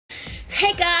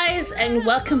Hey guys, and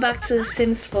welcome back to The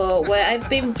Sims 4, where I've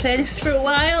been playing this for a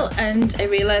while and I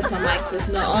realised my mic was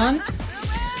not on.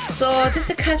 So just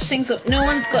to catch things up, no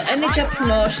one's got any job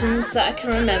promotions that I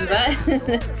can remember.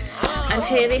 And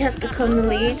Hayley has become the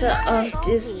leader of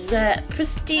this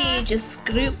prestigious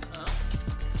group,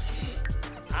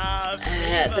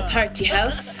 the Party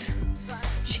House.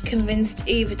 She convinced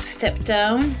Eva to step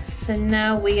down, so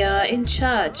now we are in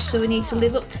charge, so we need to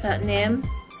live up to that name.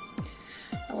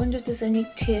 I wonder if there's any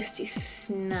tasty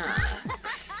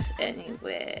snacks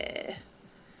anywhere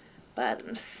by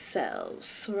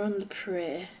themselves. We're on the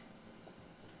prey.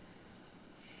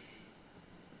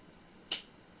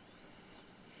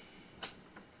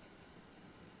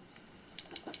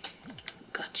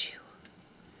 Got you.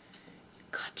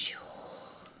 Got you.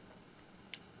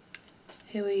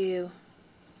 Who are you?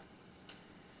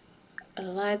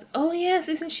 Eliza. Oh yes,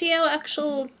 isn't she our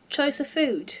actual choice of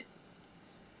food?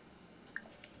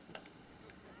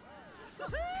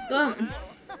 Go on.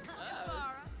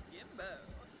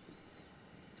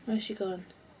 Where's she gone?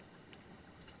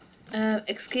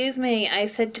 Excuse me, I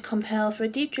said to compel for a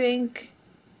deep drink.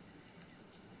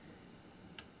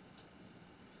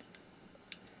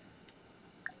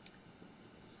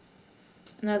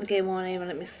 Now the game won't even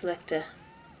let me select her.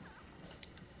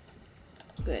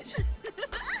 Great.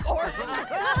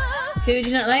 Who do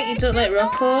you not like? You don't like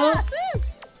Rocco?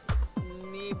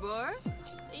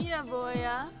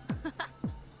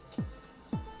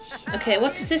 Okay,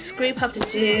 what does this group have to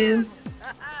do?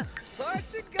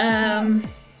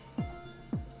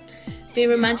 Be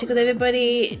romantic with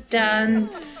everybody,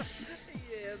 dance,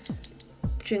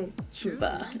 drink from the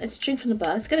bar. Let's drink from the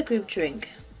bar. Let's get a group drink.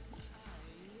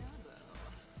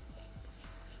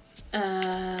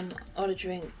 Order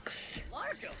drinks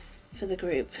for the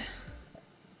group.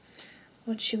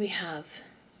 What should we have?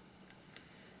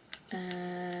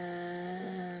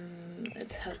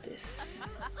 Let's have this.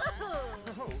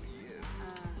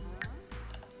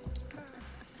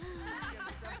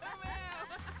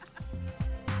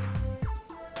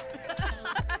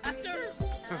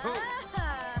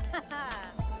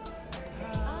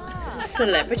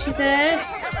 Celebrity there.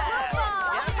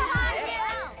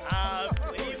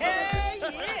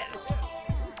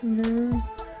 No.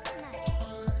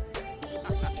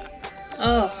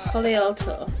 Oh, Holly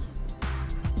Alto.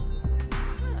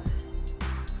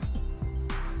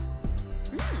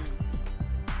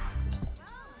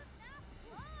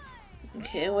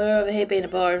 Okay, we're over here being a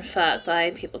boring fat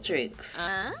buying people drinks.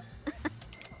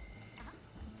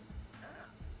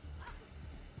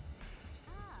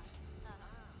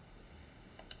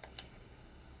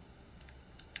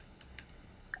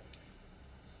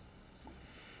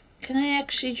 Can I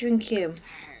actually drink you?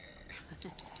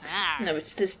 No,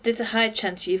 there's a high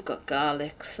chance you've got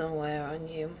garlic somewhere on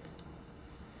you.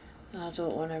 I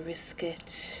don't want to risk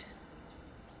it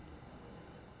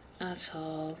at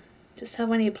all. Just have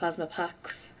one of your plasma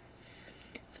packs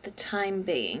for the time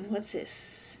being. What's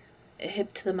this? A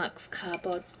hip to the max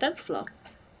cardboard dance floor.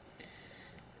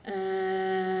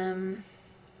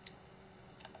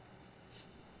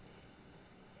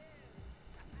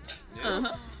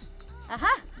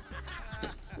 Aha!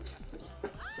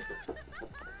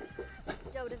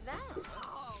 Go to that.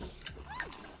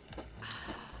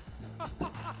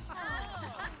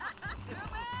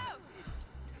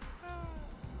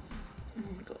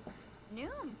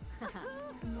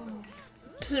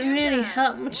 Doesn't really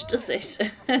help much, does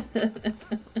it?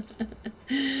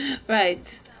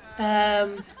 Right. I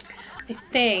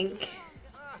think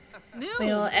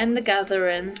we'll end the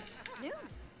gathering.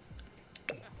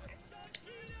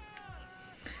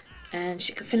 And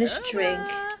she can finish a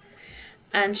drink.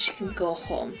 And she can go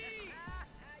home.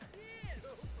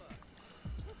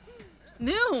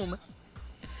 Noom.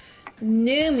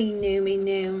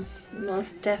 Noomy.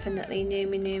 Most definitely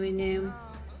noomy.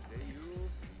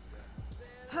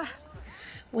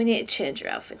 We need to change her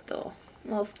outfit though.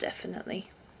 Most definitely.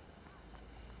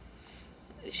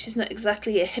 She's not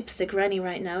exactly a hipster granny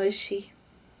right now, is she?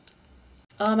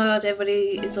 Oh my god,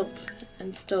 everybody is up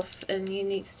and stuff and you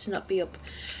need to not be up.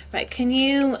 Right, can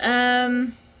you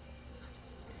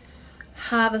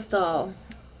harvest all?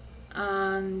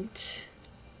 And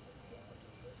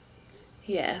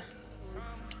yeah.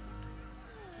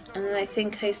 And then I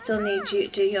think I still need you to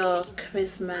do your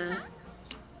charisma.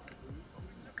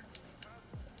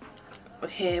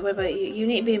 Okay, what about you? You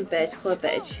need to be in bed. Go to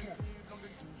bed.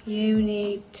 You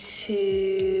need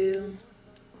to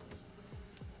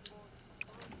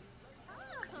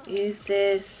use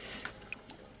this.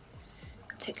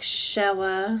 Take a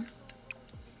shower.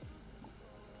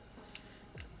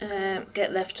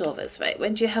 Get leftovers. Right,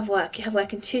 when do you have work? You have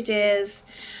work in 2 days.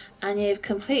 And you've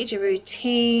completed your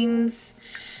routines.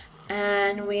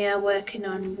 And we are working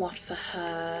on what for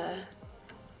her?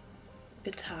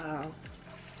 Guitar.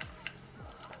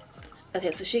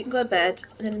 Okay, so she can go to bed,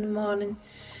 and then in the morning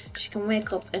she can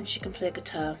wake up and she can play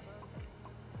guitar.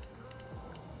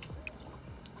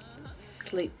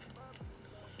 Sleep.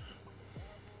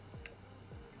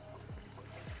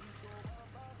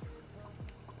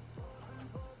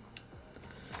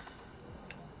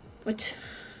 What?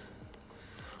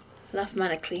 Laugh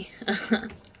manically.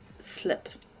 Slip.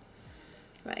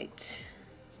 Right.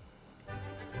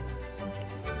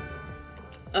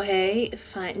 Okay,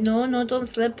 fine. No, no, don't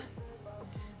slip.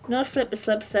 No slip,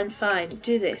 slips, then fine.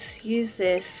 Do this. Use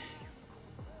this.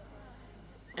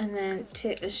 And then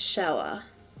take a shower.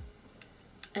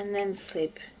 And then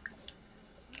sleep.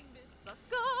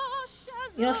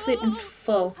 Your sleeping's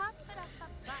full.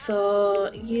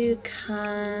 So you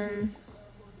can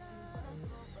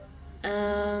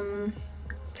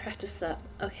practice that.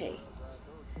 Okay.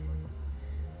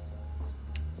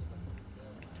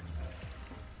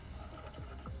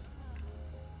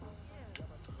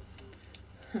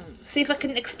 See if I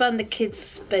can expand the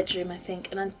kids' bedroom, I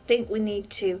think. And I think we need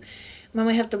to, when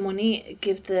we have the money,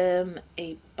 give them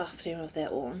a bathroom of their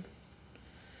own.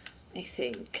 I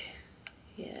think.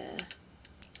 Yeah.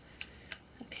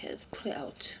 Okay, let's pull it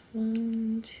out.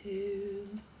 1,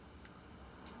 2.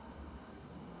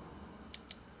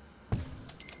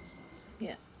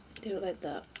 Yeah, do it like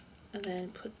that. And then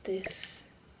put this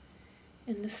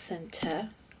in the center.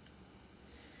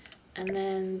 And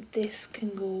then this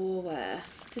can go where?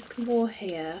 This can go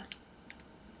here.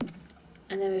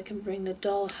 And then we can bring the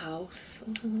dollhouse.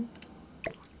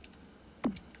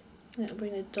 Then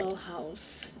bring the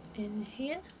dollhouse in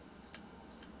here.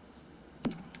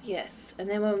 Yes, and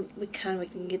then when we can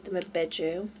get them a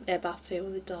bedroom, a bathroom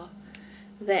with a door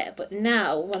there. But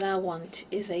now what I want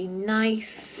is a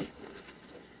nice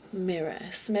mirror.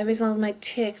 So maybe as long as I might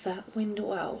take that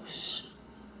window out.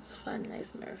 Let's find a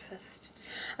nice mirror first.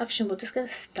 Actually, we'll just get a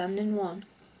standing one.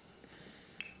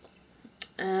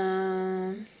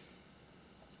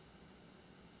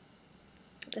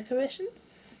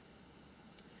 Decorations,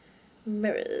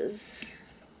 mirrors.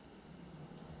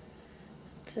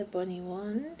 It's a bunny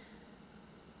one.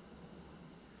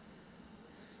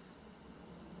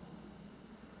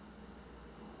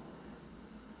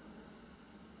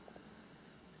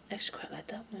 I actually quite like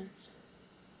that one.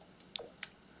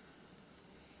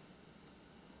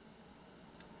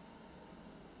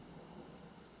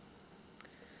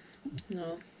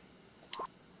 No.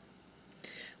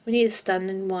 We need a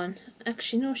standing one.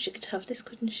 Actually, no, she could have this,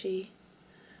 couldn't she?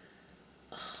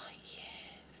 Oh,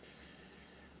 yes.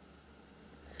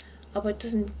 Oh, but it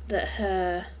doesn't let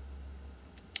her...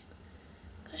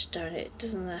 Gosh darn it, it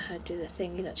doesn't let her do the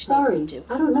thing you actually need to do.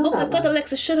 I don't know oh that my god, one.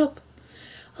 Alexa, shut up!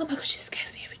 Oh my god, she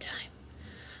scares me every time.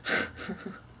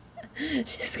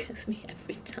 She scares me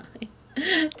every time.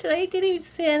 Today I didn't even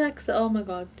say Alexa. Oh my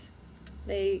god.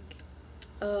 Like,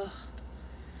 oh.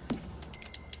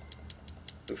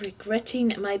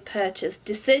 Regretting my purchase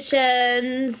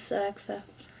decisions, Alexa.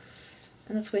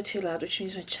 And that's way too loud, which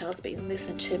means my child's been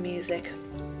listening to music.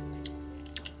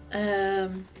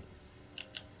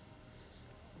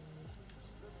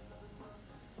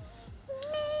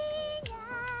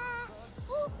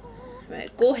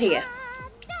 Right, go here.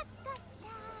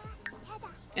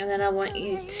 And then I want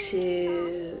you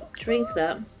to drink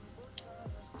that.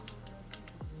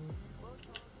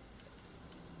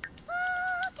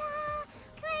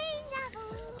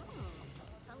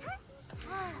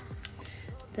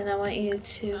 Then I want you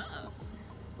to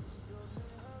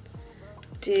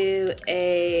do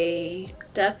a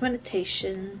dark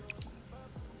meditation.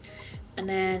 And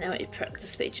then I want you to practice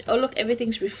speech. Oh look,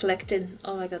 everything's reflecting.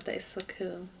 Oh my god, that is so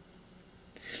cool.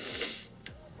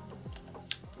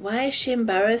 Why is she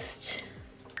embarrassed?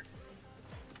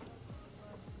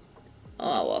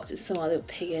 Oh, I walked into some other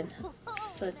pig in.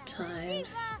 Sad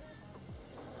times.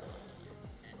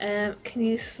 Can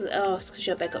you... Oh, it's because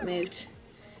your bed got moved.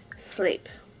 Sleep.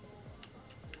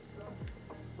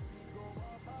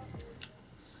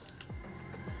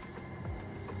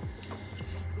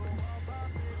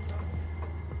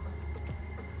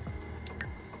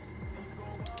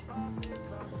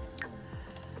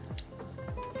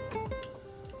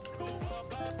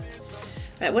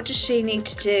 Right, what does she need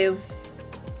to do?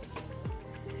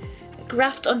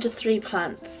 Graft onto 3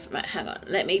 plants. Right, hang on.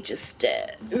 Let me just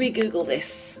re-Google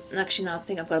this. And actually, no, I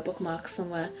think I've got a bookmark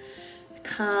somewhere.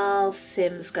 Carl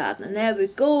Sims Garden. And there we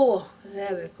go.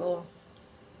 There we go.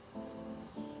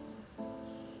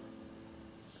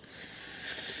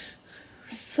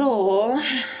 So,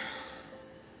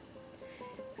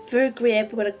 For a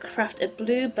grape, we're going to craft a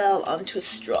bluebell onto a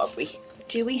strawberry.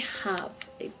 Do we have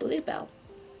a bluebell?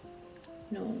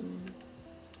 No.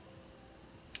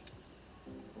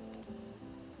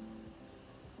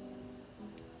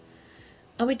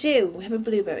 Oh, we do. We have a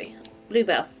blueberry.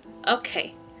 Bluebell.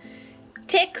 Okay.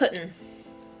 Take cutting.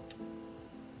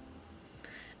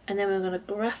 And then we're going to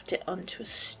graft it onto a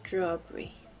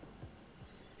strawberry.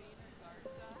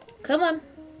 Come on.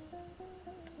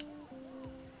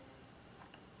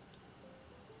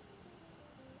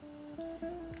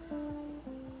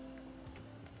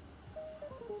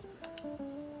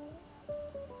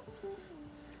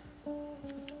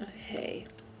 Okay.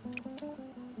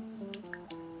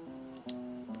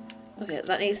 Okay,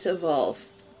 that needs to evolve.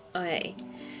 Okay.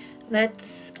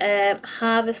 Let's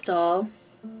harvest all.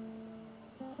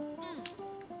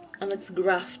 And let's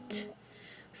graft.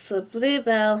 So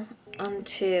bluebell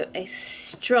onto a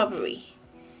strawberry.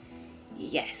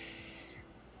 Yes.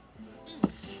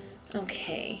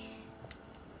 Okay.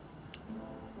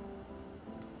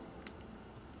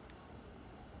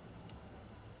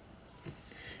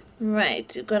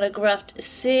 Right, we're gonna graft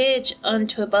sage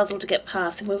onto a basil to get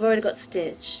past, and we've already got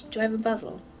sage. Do I have a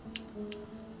basil?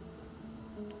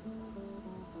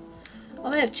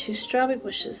 Oh, I have 2 strawberry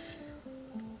bushes.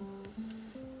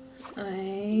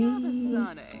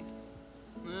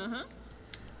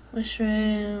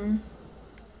 Mushroom,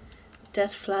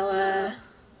 death flower,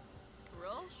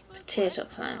 potato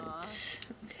plant.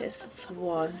 Okay, so that's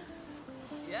 1.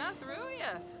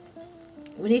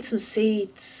 We need some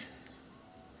seeds.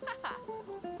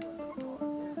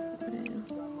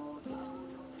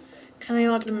 Can I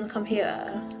order them on the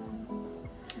computer?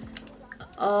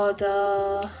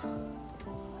 Order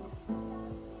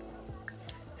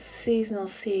seasonal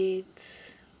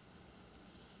seeds.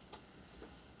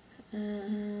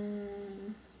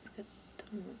 Let's get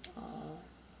them all.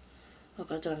 Oh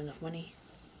god, I don't have enough money.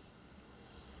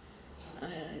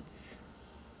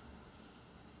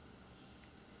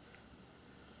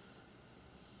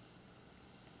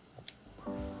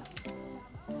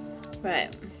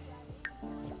 Right.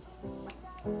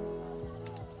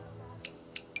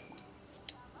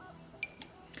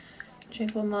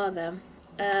 Drink 1 more then.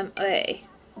 Okay.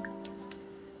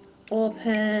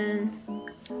 Open.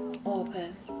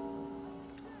 Open.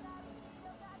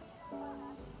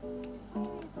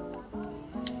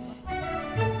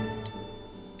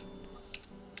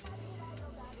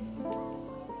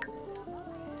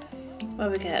 What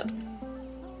do we get?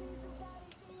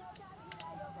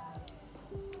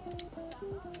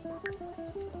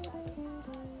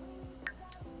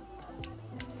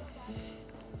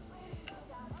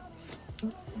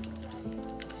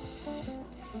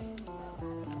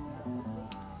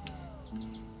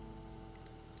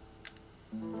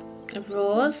 A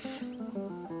rose.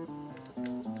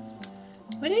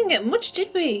 We didn't get much,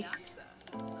 did we?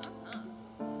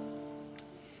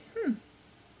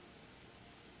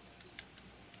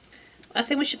 I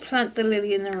think we should plant the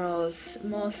lily and the rose,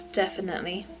 most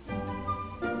definitely.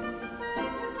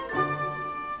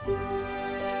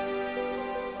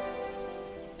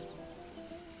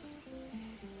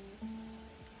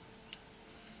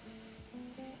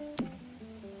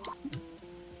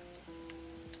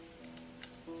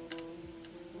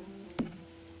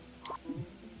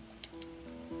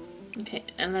 Okay,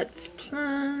 and let's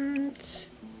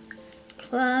plant,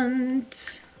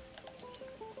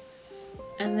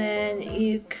 and then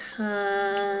you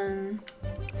can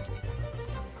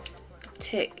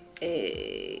take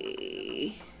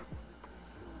a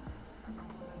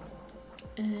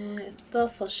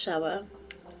thoughtful shower,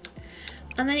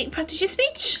 and then you can practice your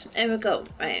speech. There we go.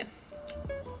 Right,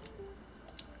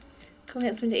 come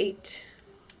get something to eat.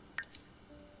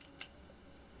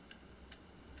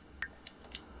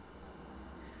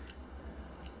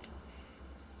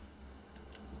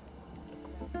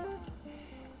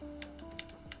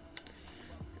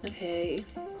 Okay,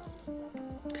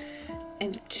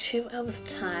 in 2 hours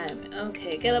time.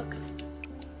 Okay, get up.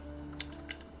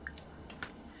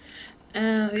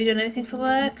 Have you done anything for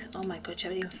work? Oh my god, you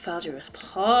haven't even filed your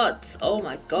reports. Oh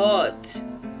my god.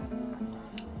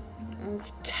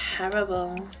 That's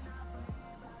terrible.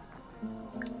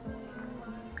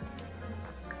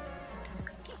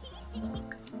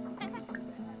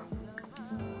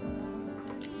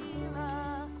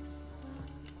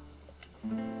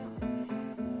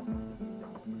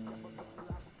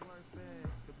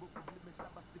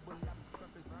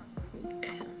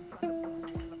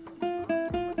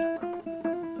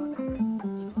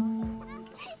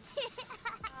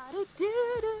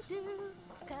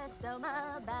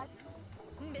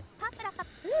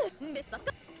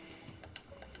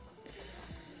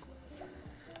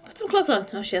 Put some clothes on.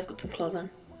 Oh, she has got some clothes on.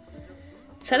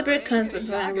 Celebrate Connor's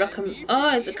birthday. Rock 'em.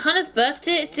 Oh, is it Connor's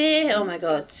birthday today? Oh my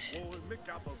god.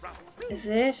 Is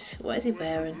it? What is he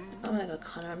wearing? Oh my god,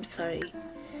 Connor, I'm sorry.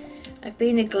 I've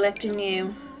been neglecting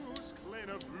you.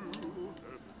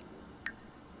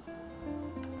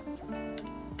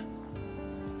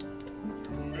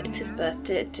 It's his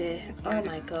birthday today. Oh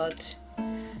my god.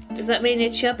 Does that mean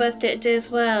it's your birthday today as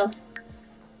well?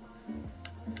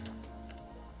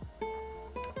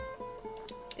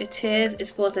 It is.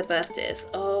 It's both their birthdays.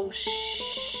 Oh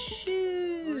shoot.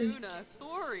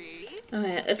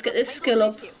 Alright, let's get this skill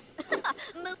up.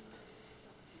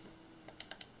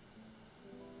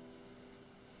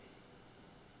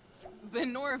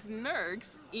 Benorf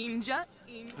Nergs, Inja,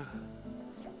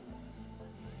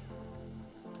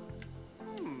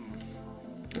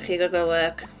 Okay, gotta go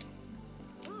work.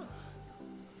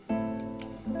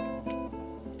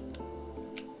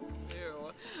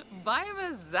 Bima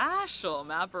Zashel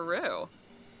Maparu.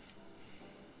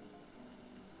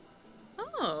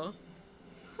 Oh.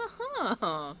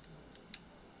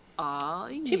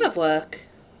 Do you have work?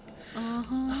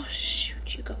 Oh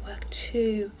shoot, you got work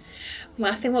too.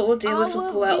 Well, I think what we'll do is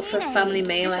we'll go out for a family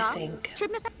meal, I think.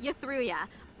 Yathruya,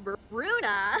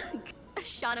 Bruna,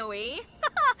 Shanawi,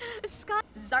 Scott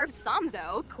Zarb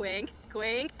Samzo, Quink,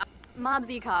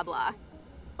 Mobsy Kabla,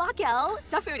 Bakel,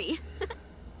 Dafudi,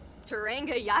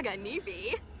 Taranga Yaga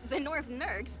Nifi, Benorf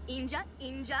Nerks, Inja,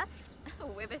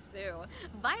 Wibisu,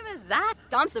 Bima Zat,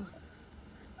 Domsa.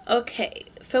 Okay,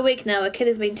 for a week now, a kid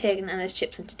has been taken and has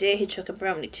chips, and today he took a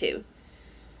brownie too.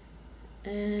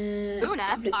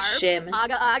 Una, Arps,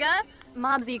 Aga,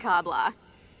 Mobsy Kabla,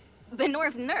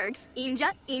 Benorf Nerks,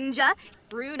 Inja,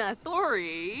 Bruna,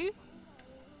 Thori.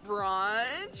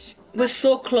 Brunch. We're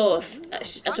so close.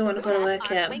 I don't want to go to work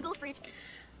yet.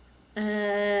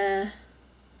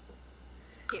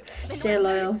 Stay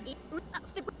loyal.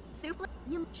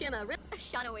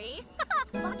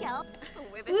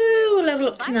 Woo, level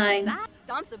up to 9.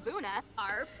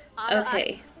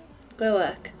 Okay, go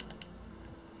work.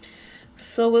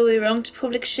 So were we wrong to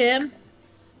public shame?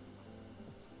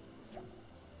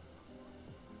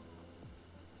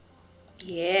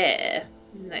 Yeah,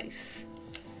 nice.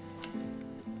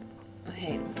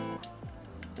 Okay,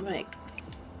 right.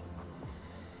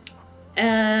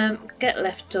 Get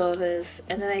leftovers,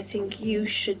 and then I think you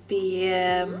should be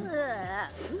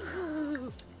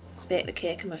bake the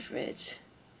cake in my fridge.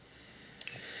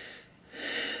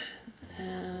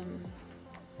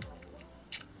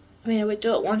 I mean, we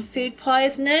don't want food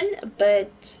poisoning, but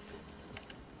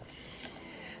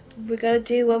we gotta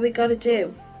do what we gotta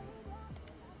do.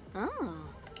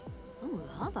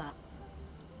 Haba.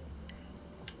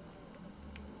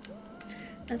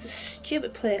 That's a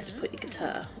stupid place to put your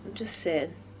guitar. I'm just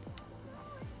saying.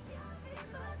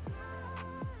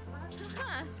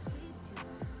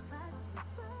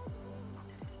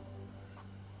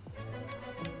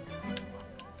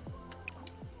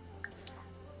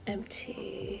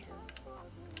 Empty.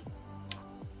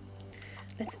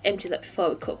 Let's empty that before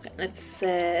we cook. Let's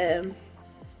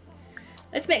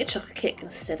make a chocolate cake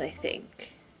instead, I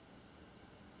think.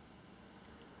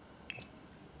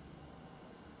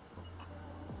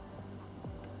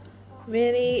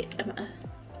 Really?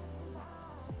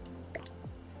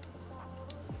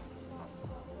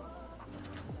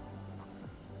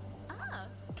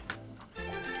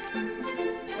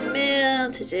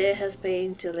 Mail today has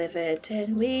been delivered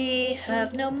and we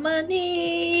have no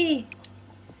money.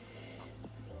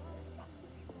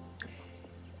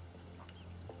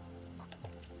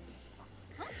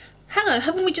 Hang on,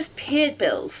 haven't we just paid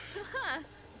bills?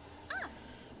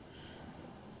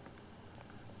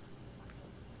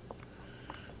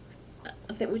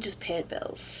 I think we just paid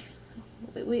bills.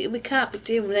 We can't be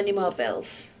dealing with any more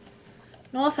bills.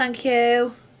 No, thank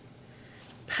you.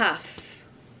 Pass.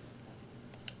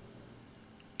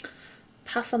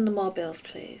 Pass on the more bills,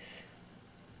 please.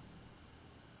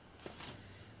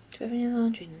 Do we have any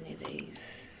laundry in any of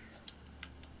these?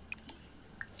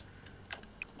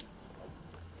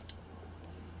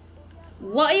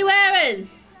 What are you wearing?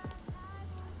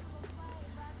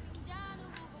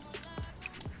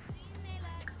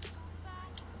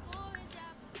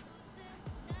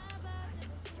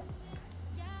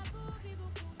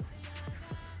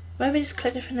 Why have we just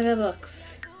clicked it from the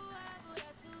mailbox?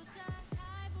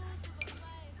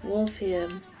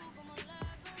 Wolfium.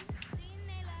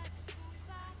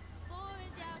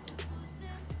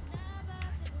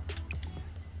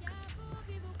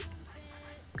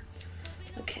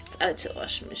 Okay, let's add it to the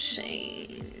washing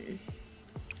machine.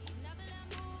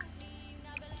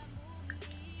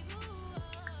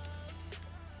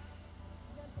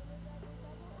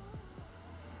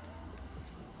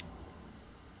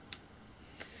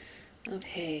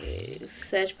 Okay,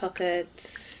 search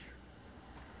pockets.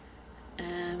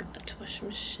 A washing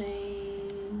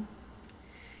machine.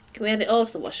 Can we add it all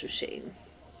to the washing machine?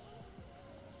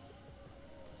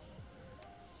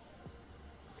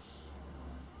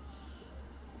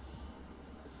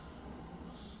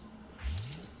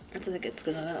 I don't think it's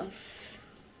gonna let us.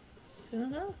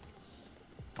 Gonna?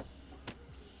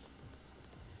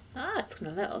 Ah, it's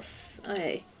gonna let us.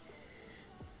 Okay.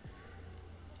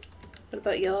 What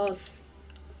about yours?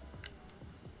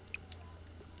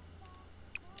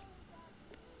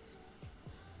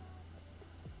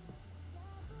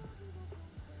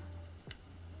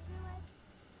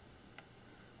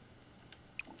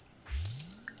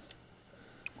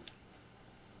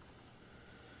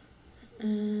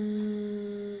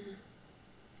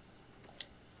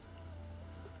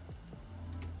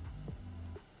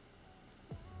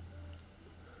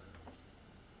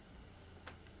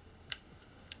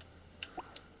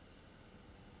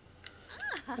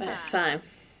 Right, fine.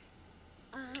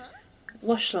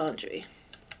 Wash laundry.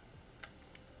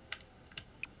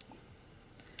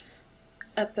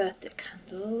 Birthday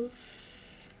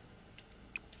candles.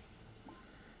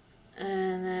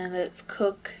 And then let's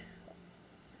cook.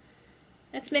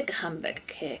 Let's make a hamburger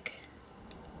cake.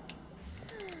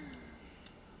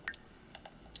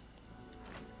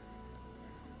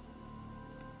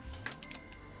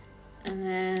 And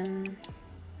then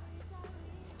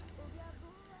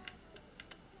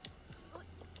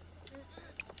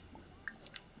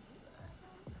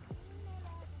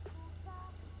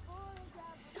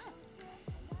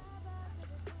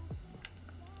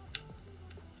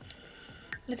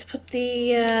let's put the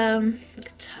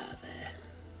guitar there.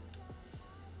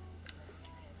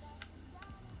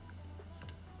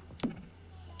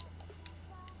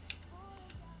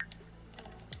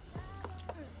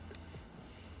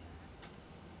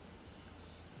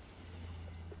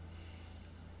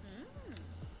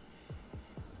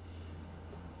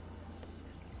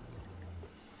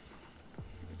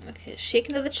 Okay, she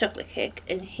can have the chocolate cake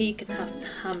and he can have the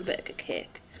hamburger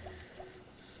cake.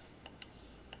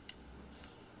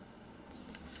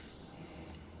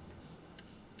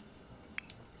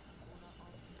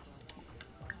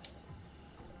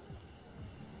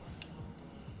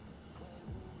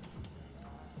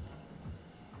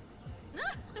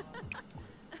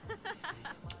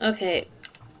 Okay.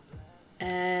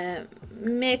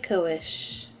 Make a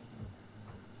wish.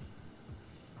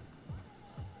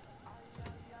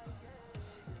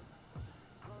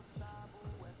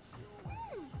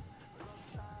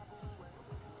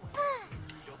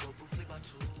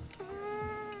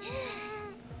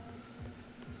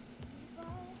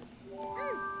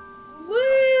 Woo!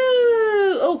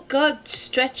 Oh God,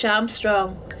 Stretch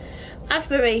Armstrong.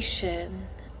 Aspiration.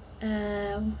 I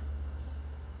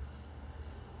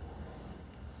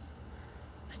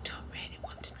don't really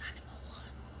want an animal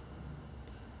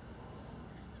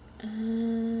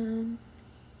one.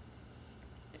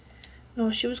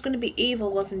 No, she was going to be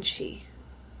evil, wasn't she?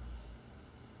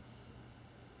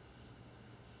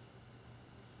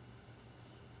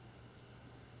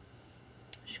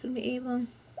 She's going to be evil.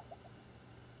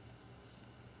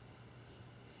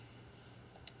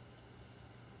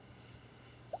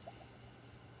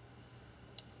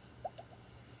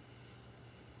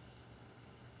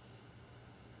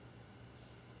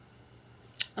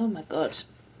 Oh my God,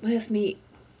 where's me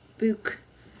book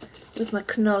with my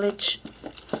knowledge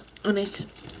on it?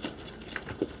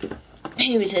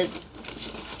 Here it is.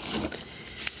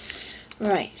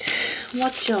 Right,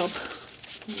 what job?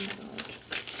 Oh my God,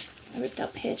 I ripped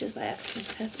out pages by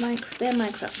accident. That's they're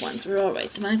Minecraft ones. We're all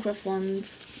right. The Minecraft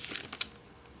ones.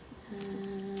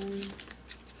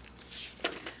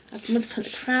 I've moved on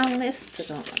the crown lists. I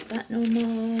don't want that no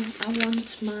more. I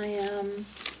want my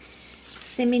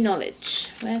semi-knowledge.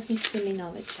 Where's my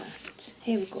semi-knowledge at?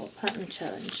 Here we go, pattern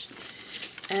challenge.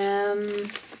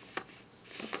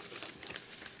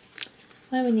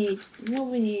 What do we need? What do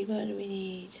we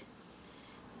need?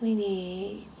 We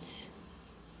need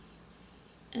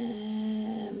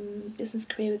business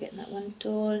career, we're getting that one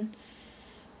done.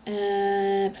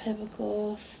 Clever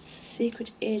Ghost,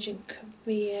 secret agent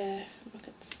career,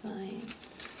 rocket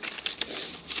science.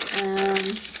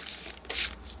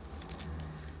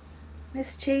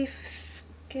 Mischief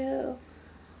skill.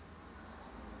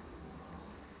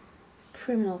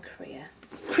 Criminal career.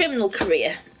 Criminal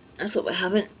career. That's what we're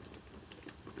having.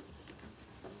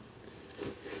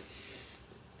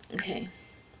 Okay.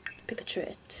 Pick a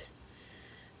trait.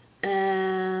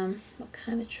 What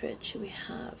kind of trait should we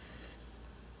have?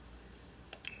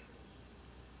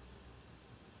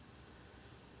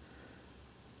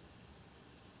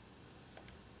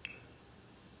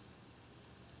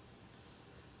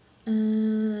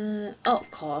 Oh,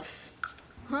 of course.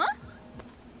 Huh?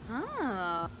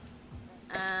 Oh.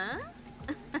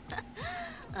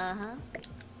 Uh-huh.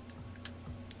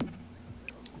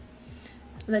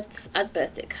 Let's add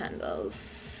birthday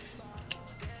candles.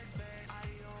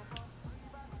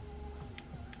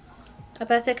 Add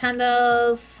birthday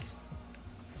candles.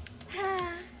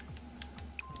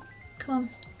 Come on.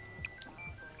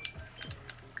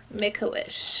 Make a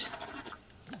wish.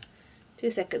 2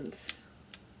 seconds.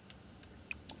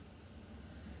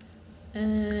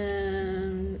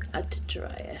 Add to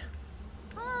dryer.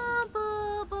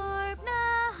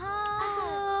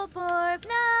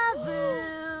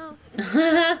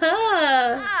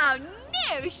 Oh,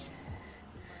 noosh!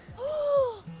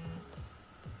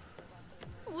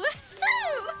 Woohoo!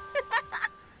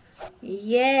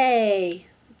 Yay!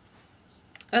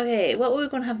 Okay, what were we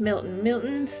going to have Milton?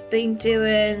 Milton's been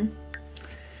doing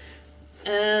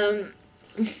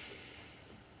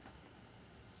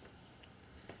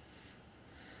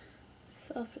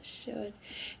self-assured.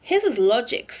 His is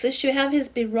logic, so should we have his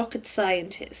be rocket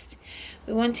scientist?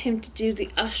 We want him to do the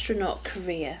astronaut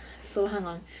career. So hang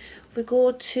on. We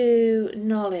go to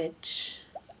knowledge.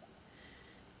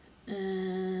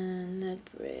 And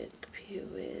NetBreed, computer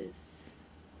whiz.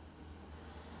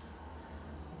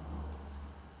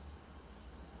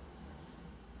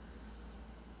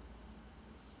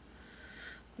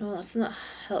 No, that's not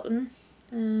helping.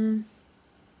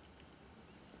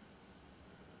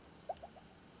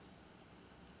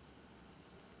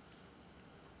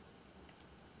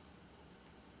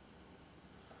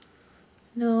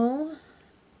 No.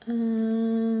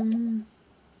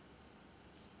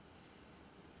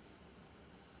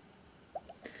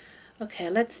 Okay,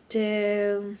 let's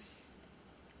do.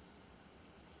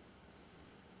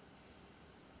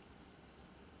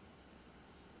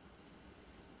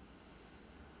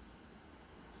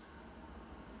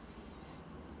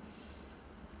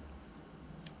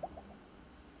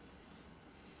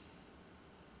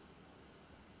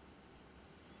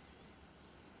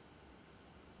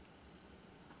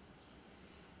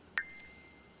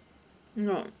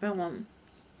 No, wrong one.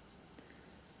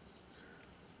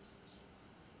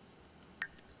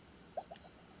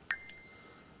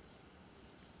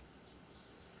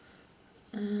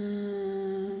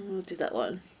 We'll do that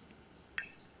one.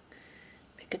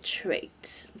 Pick a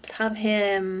trait. Let's have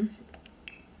him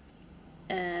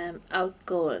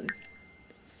outgoing.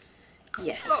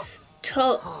 Yes.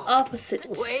 Total opposite.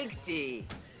 Wakety.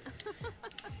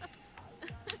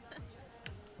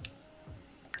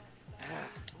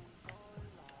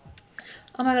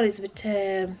 Oh my god, he's a bit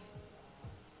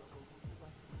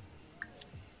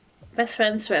best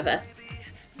friends forever.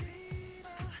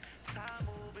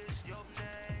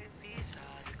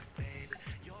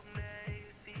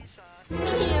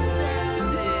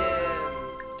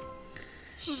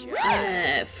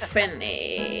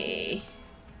 Friendly.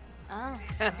 Oh.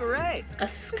 Hooray.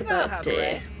 Ask about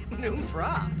it. No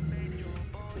problem.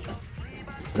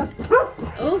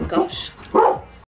 Oh gosh.